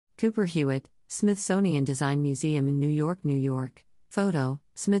Cooper Hewitt, Smithsonian Design Museum in New York, New York. Photo,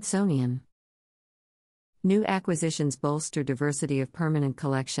 Smithsonian. New acquisitions bolster diversity of permanent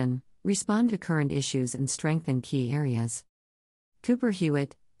collection, respond to current issues and strengthen key areas. Cooper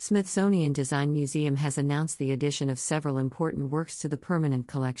Hewitt, Smithsonian Design Museum has announced the addition of several important works to the permanent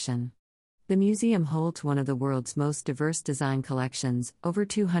collection. The museum holds one of the world's most diverse design collections, over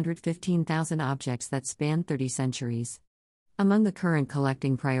 215,000 objects that span 30 centuries. Among the current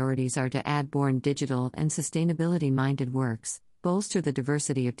collecting priorities are to add born digital and sustainability-minded works, bolster the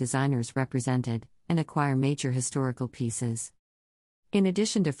diversity of designers represented, and acquire major historical pieces. In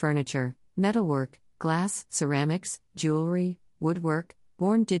addition to furniture, metalwork, glass, ceramics, jewelry, woodwork,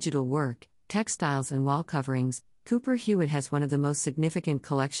 born digital work, textiles and wall coverings, Cooper Hewitt has one of the most significant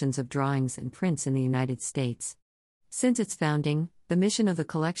collections of drawings and prints in the United States. Since its founding, the mission of the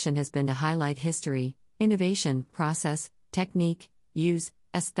collection has been to highlight history, innovation, process, technique, use,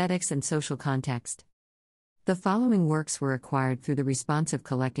 aesthetics and social context. The following works were acquired through the Responsive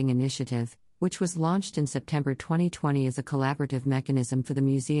Collecting Initiative, which was launched in September 2020 as a collaborative mechanism for the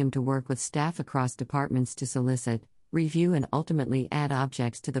museum to work with staff across departments to solicit, review and ultimately add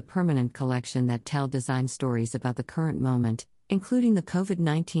objects to the permanent collection that tell design stories about the current moment, including the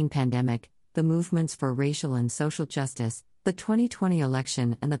COVID-19 pandemic, the movements for racial and social justice, the 2020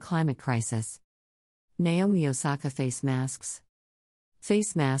 election and the climate crisis. Naomi Osaka Face Masks.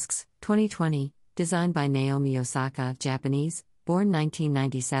 Face Masks, 2020, designed by Naomi Osaka, Japanese, born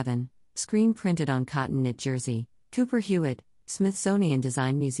 1997, screen printed on cotton knit jersey. Cooper Hewitt, Smithsonian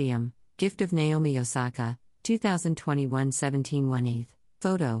Design Museum, gift of Naomi Osaka, 2021 17/1/8.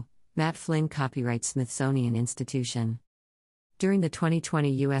 Photo, Matt Flynn. Copyright Smithsonian Institution. During the 2020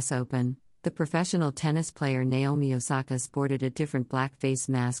 U.S. Open, the professional tennis player Naomi Osaka sported a different black face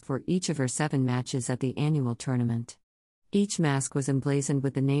mask for each of her 7 matches at the annual tournament. Each mask was emblazoned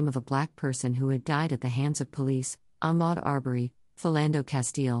with the name of a black person who had died at the hands of police: Ahmaud Arbery, Philando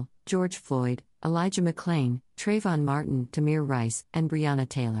Castile, George Floyd, Elijah McClain, Trayvon Martin, Tamir Rice, and Breonna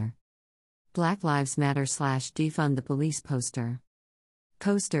Taylor. Black Lives Matter / Defund the Police poster.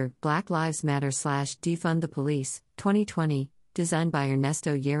 Poster, Black Lives Matter / Defund the Police, 2020, designed by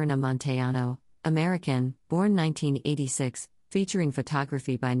Ernesto Llerena Montellano, American, born 1986, featuring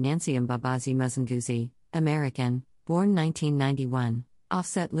photography by Nancy Mbabazi Mzunguzi, American, born 1991,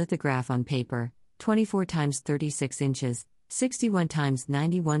 offset lithograph on paper, 24 x 36 inches, 61 x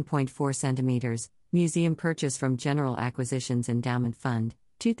 91.4 centimeters, museum purchase from General Acquisitions Endowment Fund,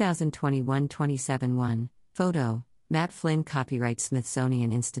 2021-27-1, photo, Matt Flynn. Copyright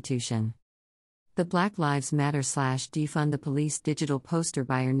Smithsonian Institution. The Black Lives Matter / Defund the Police digital poster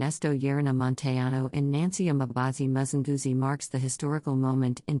by Ernesto Llerena Montellano and Nancy Mbabazi Mzunguzi marks the historical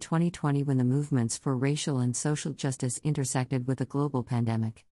moment in 2020 when the movements for racial and social justice intersected with a global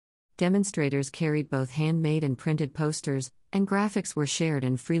pandemic. Demonstrators carried both handmade and printed posters, and graphics were shared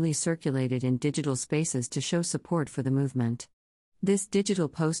and freely circulated in digital spaces to show support for the movement. This digital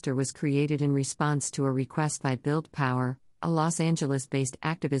poster was created in response to a request by Build Power, a Los Angeles-based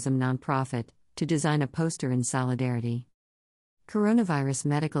activism nonprofit, to design a poster in solidarity. Coronavirus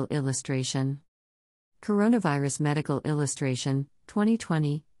Medical Illustration. Coronavirus Medical Illustration,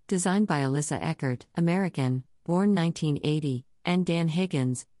 2020, designed by Alyssa Eckert, American, born 1980, and Dan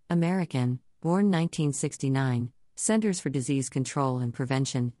Higgins, American, born 1969, Centers for Disease Control and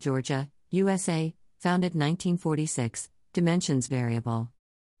Prevention, Georgia, USA, founded 1946, dimensions variable.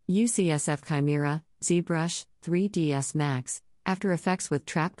 UCSF Chimera, ZBrush, 3ds Max, After Effects with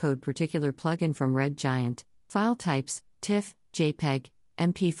Trapcode Particular plugin from Red Giant, file types, TIFF, JPEG,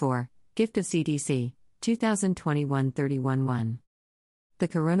 MP4, gift of CDC, 2021 31/1. The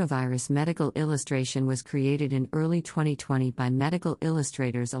Coronavirus Medical Illustration was created in early 2020 by medical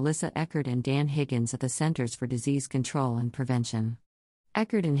illustrators Alyssa Eckert and Dan Higgins at the Centers for Disease Control and Prevention.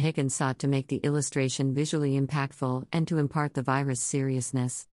 Eckert and Higgins sought to make the illustration visually impactful and to impart the virus'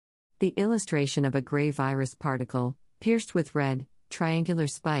 seriousness. The illustration of a gray virus particle, pierced with red, triangular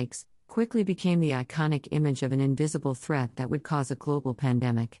spikes, quickly became the iconic image of an invisible threat that would cause a global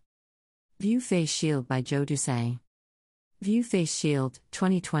pandemic. View Face Shield by Joe Doucet. View Face Shield,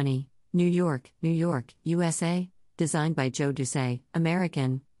 2020, New York, New York, USA, designed by Joe Doucet,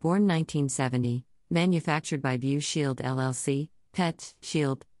 American, born 1970, manufactured by View Shield LLC, PET,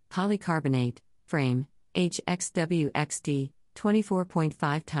 Shield, polycarbonate, frame, HXWXD,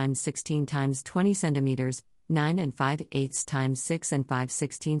 24.5 x 16 x 20 cm, 9 5/8 x 6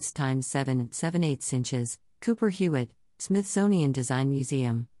 5/16 x 7 7/8 inches, Cooper Hewitt, Smithsonian Design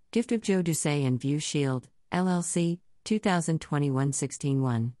Museum, gift of Joe Doucet and View Shield, LLC, 2021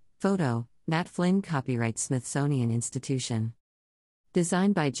 16/1, photo, Matt Flynn. Copyright Smithsonian Institution.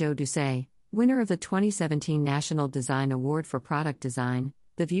 Designed by Joe Doucet, winner of the 2017 National Design Award for Product Design,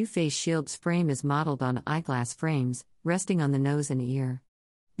 the View Face Shield's frame is modeled on eyeglass frames, resting on the nose and ear.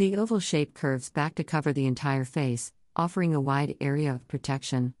 The oval shape curves back to cover the entire face, offering a wide area of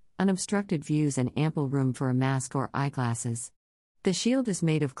protection, unobstructed views, and ample room for a mask or eyeglasses. The shield is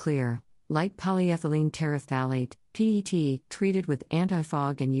made of clear, light polyethylene terephthalate (PET) treated with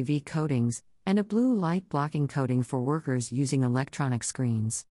anti-fog and UV coatings, and a blue light blocking coating for workers using electronic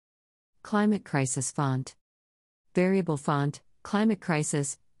screens. Climate Crisis Font. Variable Font, Climate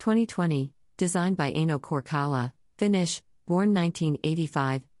Crisis, 2020, designed by Eino Korkala, Finnish, born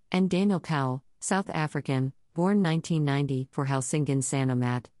 1985, and Daniel Cowell, South African, born 1990, for Helsingin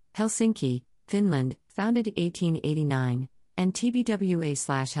Sanomat, Helsinki, Finland, founded 1889, and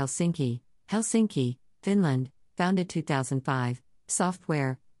TBWA/Helsinki, Helsinki, Finland, founded 2005,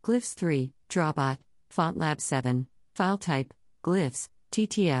 software, Glyphs 3, Drawbot, FontLab 7, file type, Glyphs,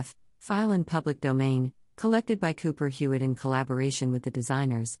 TTF, file in public domain, collected by Cooper Hewitt in collaboration with the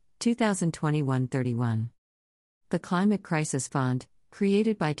designers, 2021-31. The Climate Crisis Font,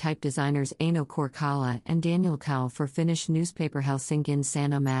 created by type designers Eino Korkala and Daniel Cowell for Finnish newspaper Helsingin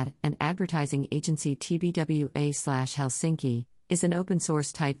Sanomat and advertising agency TBWA/Helsinki, is an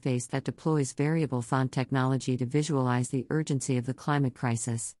open-source typeface that deploys variable font technology to visualize the urgency of the climate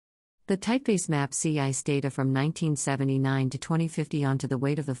crisis. The typeface maps sea ice data from 1979 to 2050 onto the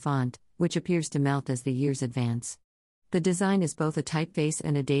weight of the font, which appears to melt as the years advance. The design is both a typeface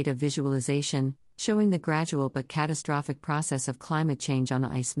and a data visualization, showing the gradual but catastrophic process of climate change on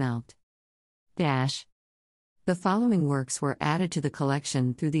ice melt. The following works were added to the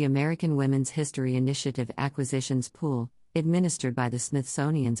collection through the American Women's History Initiative Acquisitions Pool, administered by the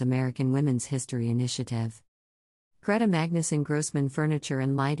Smithsonian's American Women's History Initiative. Greta Magnuson Grossman Furniture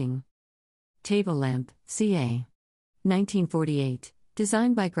and Lighting. Table Lamp, ca. 1948,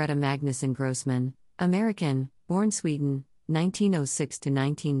 designed by Greta Magnuson Grossman, American, born Sweden, 1906 to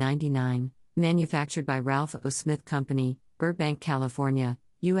 1999, manufactured by Ralph O. Smith Company, Burbank, California,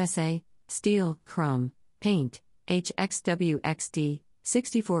 USA, steel, chrome, paint, HXWXD,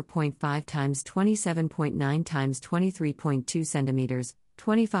 64.5 x 27.9 x 23.2 centimeters,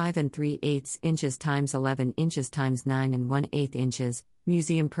 25 3/8 inches x 11 inches x 9 1/8 inches,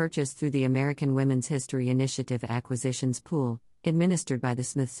 museum purchased through the American Women's History Initiative Acquisitions Pool, administered by the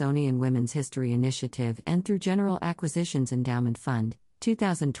Smithsonian Women's History Initiative and through General Acquisitions Endowment Fund,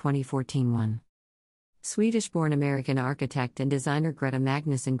 2020-14-1. Swedish-born American architect and designer Greta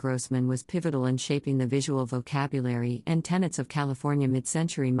Magnuson Grossman was pivotal in shaping the visual vocabulary and tenets of California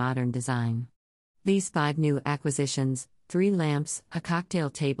mid-century modern design. These 5 new acquisitions, 3 lamps, a cocktail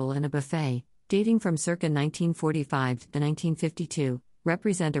table and a buffet, dating from circa 1945 to 1952,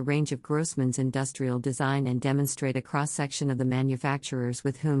 represent a range of Grossman's industrial design and demonstrate a cross-section of the manufacturers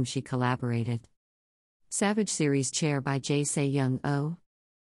with whom she collaborated. Savage Series Chair by J. Se-Young Oh.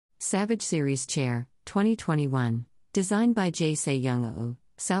 Savage Series Chair, 2021, designed by J. Se-Young Oh,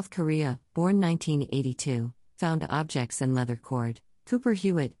 South Korea, born 1982, found objects in leather cord, Cooper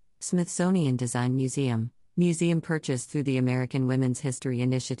Hewitt, Smithsonian Design Museum, museum purchased through the American Women's History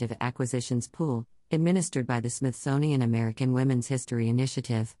Initiative Acquisitions Pool, administered by the Smithsonian American Women's History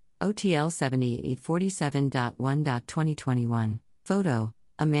Initiative, OTL 7847.1.2021, photo,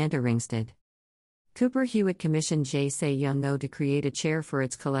 Amanda Ringsted. Cooper Hewitt commissioned J. Se-Young Oh to create a chair for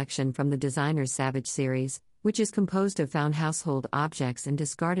its collection from the designer's Savage series, which is composed of found household objects and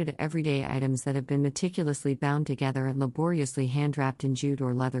discarded everyday items that have been meticulously bound together and laboriously hand-wrapped in jute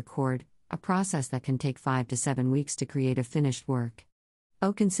or leather cord, a process that can take 5 to 7 weeks to create a finished work.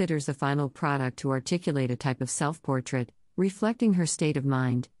 O considers the final product to articulate a type of self-portrait, reflecting her state of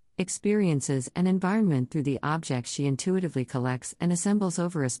mind, experiences, and environment through the objects she intuitively collects and assembles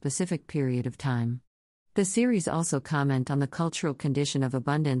over a specific period of time. The series also comment on the cultural condition of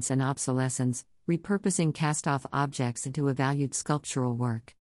abundance and obsolescence, repurposing cast-off objects into a valued sculptural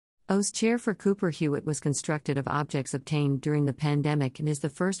work. O's chair for Cooper Hewitt was constructed of objects obtained during the pandemic and is the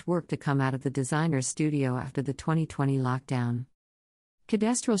first work to come out of the designer's studio after the 2020 lockdown.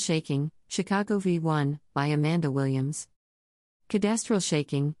 Cadastral Shaking, Chicago V1, by Amanda Williams. Cadastral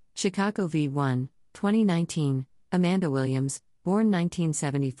Shaking, Chicago V1, 2019, Amanda Williams, born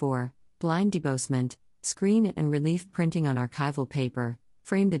 1974, blind debossement, screen and relief printing on archival paper,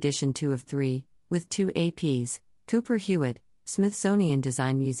 framed edition 2 of 3, with 2 APs, Cooper Hewitt, Smithsonian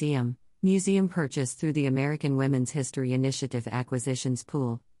Design Museum, museum purchased through the American Women's History Initiative Acquisitions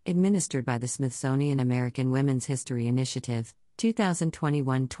Pool, administered by the Smithsonian American Women's History Initiative,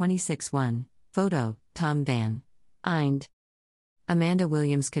 2021-26-1, photo, Tom Van Eind. Amanda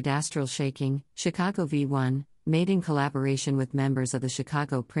Williams Cadastral Shaking, Chicago V1, made in collaboration with members of the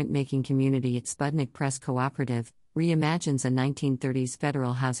Chicago printmaking community at Sputnik Press Cooperative, reimagines a 1930s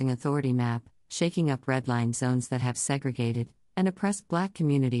Federal Housing Authority map, shaking up redline zones that have segregated and oppressed Black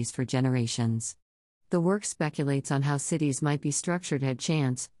communities for generations. The work speculates on how cities might be structured had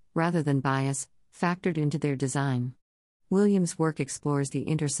chance, rather than bias, factored into their design. Williams' work explores the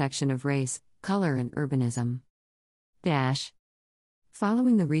intersection of race, color, and urbanism.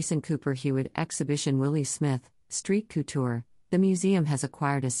 Following the recent Cooper Hewitt exhibition Willi Smith, Street Couture, the museum has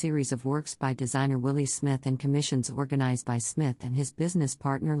acquired a series of works by designer Willi Smith and commissions organized by Smith and his business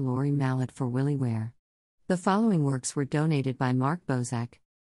partner Lori Mallett for WilliWear. The following works were donated by Mark Bozek.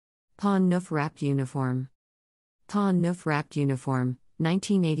 Pont Neuf Wrapped Uniform. Pont Neuf Wrapped Uniform,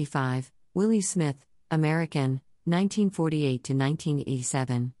 1985, Willi Smith, American, 1948 to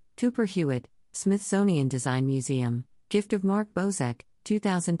 1987, Cooper Hewitt, Smithsonian Design Museum, gift of Mark Bozek,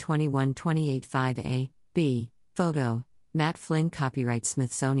 2021 285A, B. Photo, Matt Flynn Copyright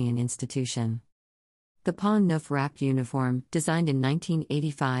Smithsonian Institution. The Pont Neuf Wrapped Uniform, designed in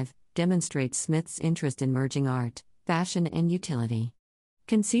 1985, demonstrates Smith's interest in merging art, fashion and utility.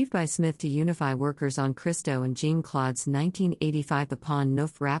 Conceived by Smith to unify workers on Christo and Jean-Claude's 1985 The Pont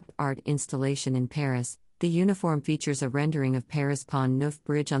Neuf wrapped art installation in Paris, the uniform features a rendering of Paris Pont Neuf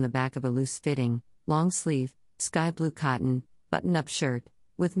Bridge on the back of a loose-fitting, long-sleeve, sky blue cotton, button-up shirt,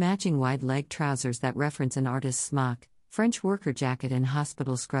 with matching wide-leg trousers that reference an artist's smock, French worker jacket and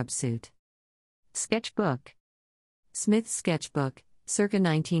hospital scrub suit. Sketchbook. Smith's sketchbook, circa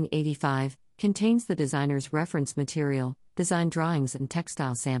 1985, contains the designer's reference material, design drawings and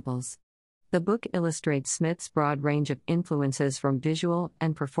textile samples. The book illustrates Smith's broad range of influences from visual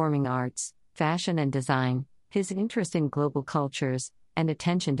and performing arts, fashion and design, his interest in global cultures, and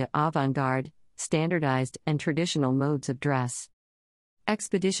attention to avant-garde, standardized and traditional modes of dress.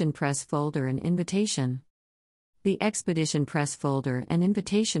 Expedition Press Folder and Invitation. The Expedition Press Folder and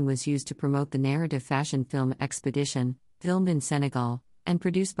Invitation was used to promote the narrative fashion film Expedition, filmed in Senegal, and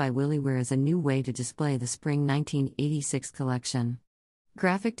produced by WilliWear as a new way to display the spring 1986 collection.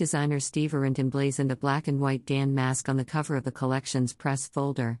 Graphic designer Steve Arendt emblazoned a black and white Dan mask on the cover of the collection's press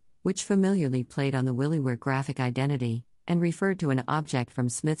folder, which familiarly played on the WilliWear graphic identity, and referred to an object from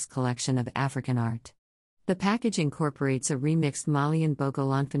Smith's collection of African art. The package incorporates a remixed Mali and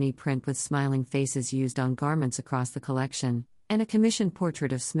Bogolanfani print with smiling faces used on garments across the collection, and a commissioned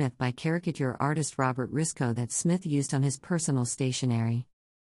portrait of Smith by caricature artist Robert Risco that Smith used on his personal stationery.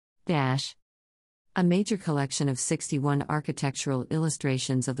 A major collection of 61 architectural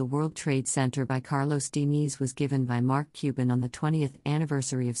illustrations of the World Trade Center by Carlos Diniz was given by Mark Cuban on the 20th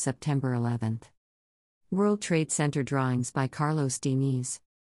anniversary of September 11. World Trade Center drawings by Carlos Diniz.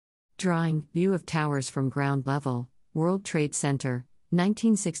 Drawing, View of Towers from Ground Level, World Trade Center,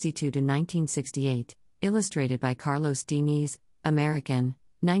 1962 to 1968, illustrated by Carlos Diniz, American,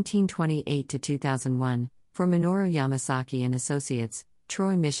 1928 to 2001, for Minoru Yamasaki and Associates,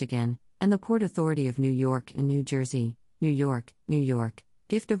 Troy, Michigan, and the Port Authority of New York and New Jersey, New York, New York,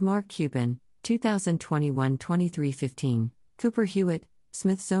 gift of Mark Cuban, 2021 2315, Cooper Hewitt,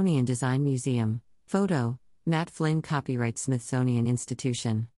 Smithsonian Design Museum, photo, Matt Flynn Copyright Smithsonian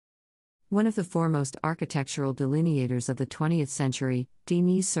Institution. One of the foremost architectural delineators of the 20th century,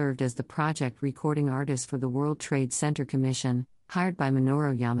 Diniz served as the project recording artist for the World Trade Center Commission, hired by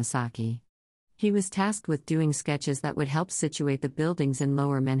Minoru Yamasaki. He was tasked with doing sketches that would help situate the buildings in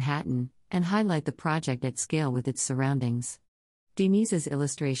Lower Manhattan, and highlight the project at scale with its surroundings. Diniz's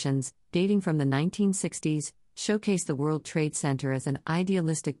illustrations, dating from the 1960s, showcase the World Trade Center as an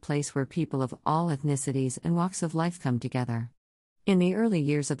idealistic place where people of all ethnicities and walks of life come together. In the early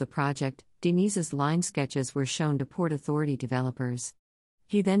years of the project, Diniz's line sketches were shown to Port Authority developers.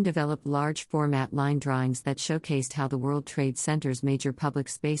 He then developed large-format line drawings that showcased how the World Trade Center's major public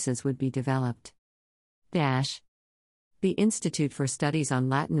spaces would be developed. The Institute for Studies on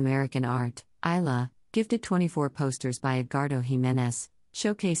Latin American Art, ILA, gifted 24 posters by Edgardo Jimenez,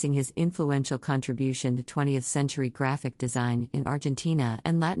 showcasing his influential contribution to 20th-century graphic design in Argentina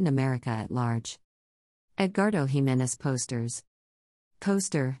and Latin America at large. Edgardo Jimenez posters.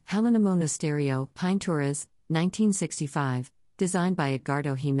 Poster, Helena Monasterio, Pinturas, 1965, designed by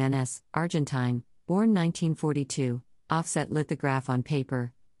Edgardo Jimenez, Argentine, born 1942, offset lithograph on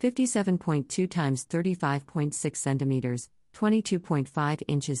paper, 57.2 x 35.6 centimeters, 22.5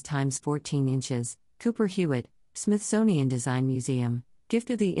 inches x 14 inches, Cooper Hewitt, Smithsonian Design Museum,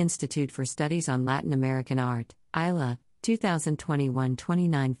 gift of the Institute for Studies on Latin American Art, ILA,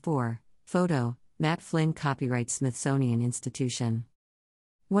 2021-29-4, photo, Matt Flynn Copyright Smithsonian Institution.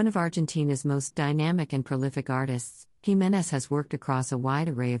 One of Argentina's most dynamic and prolific artists, Jimenez has worked across a wide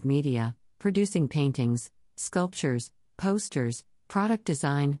array of media, producing paintings, sculptures, posters, product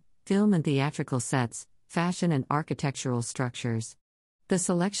design, film and theatrical sets, fashion and architectural structures. The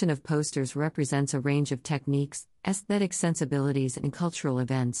selection of posters represents a range of techniques, aesthetic sensibilities, and cultural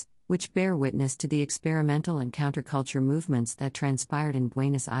events, which bear witness to the experimental and counterculture movements that transpired in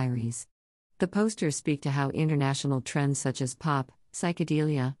Buenos Aires. The posters speak to how international trends such as pop,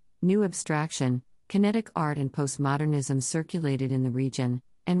 psychedelia, new abstraction, kinetic art, and postmodernism circulated in the region,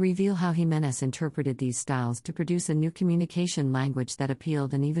 and reveal how Jimenez interpreted these styles to produce a new communication language that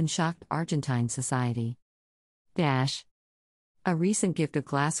appealed and even shocked Argentine society. A recent gift of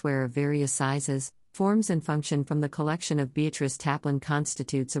glassware of various sizes, forms, and function from the collection of Beatrice Taplin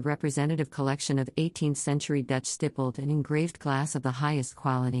constitutes a representative collection of 18th-century Dutch stippled and engraved glass of the highest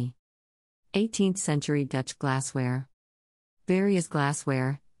quality. 18th-century Dutch glassware. Various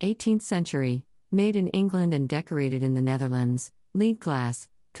glassware, 18th century, made in England and decorated in the Netherlands. Lead glass,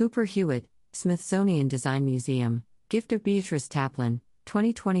 Cooper Hewitt, Smithsonian Design Museum, gift of Beatrice Taplin,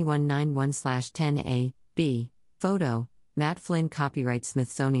 2021 91/10A, B. Photo, Matt Flynn. Copyright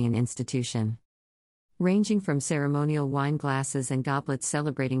Smithsonian Institution. Ranging from ceremonial wine glasses and goblets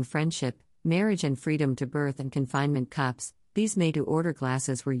celebrating friendship, marriage, and freedom to birth and confinement cups, these made-to-order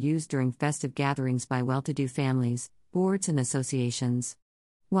glasses were used during festive gatherings by well-to-do families, boards, and associations.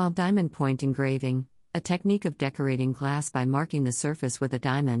 While diamond point engraving, a technique of decorating glass by marking the surface with a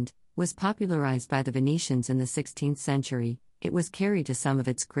diamond, was popularized by the Venetians in the 16th century, it was carried to some of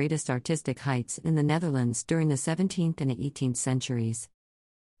its greatest artistic heights in the Netherlands during the 17th and 18th centuries.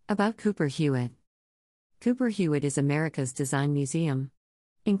 About Cooper Hewitt. Cooper Hewitt is America's design museum.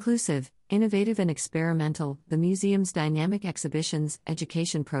 Inclusive, innovative, and experimental, the museum's dynamic exhibitions,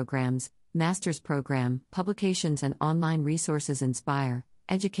 education programs, master's program, publications, and online resources inspire,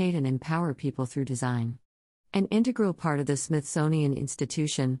 educate, and empower people through design. An integral part of the Smithsonian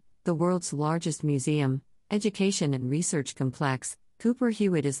Institution, the world's largest museum, education and research complex, Cooper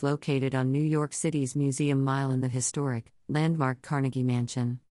Hewitt is located on New York City's Museum Mile in the historic, landmark Carnegie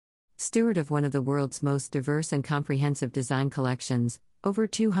Mansion. Steward of one of the world's most diverse and comprehensive design collections, over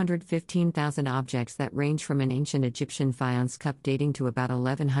 215,000 objects that range from an ancient Egyptian faience cup dating to about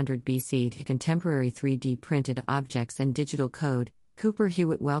 1100 BC to contemporary 3D printed objects and digital code, Cooper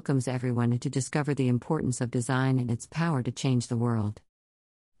Hewitt welcomes everyone to discover the importance of design and its power to change the world.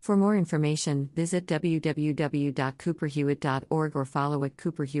 For more information, visit www.cooperhewitt.org or follow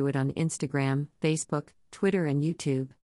 @CooperHewitt on Instagram, Facebook, Twitter, and YouTube.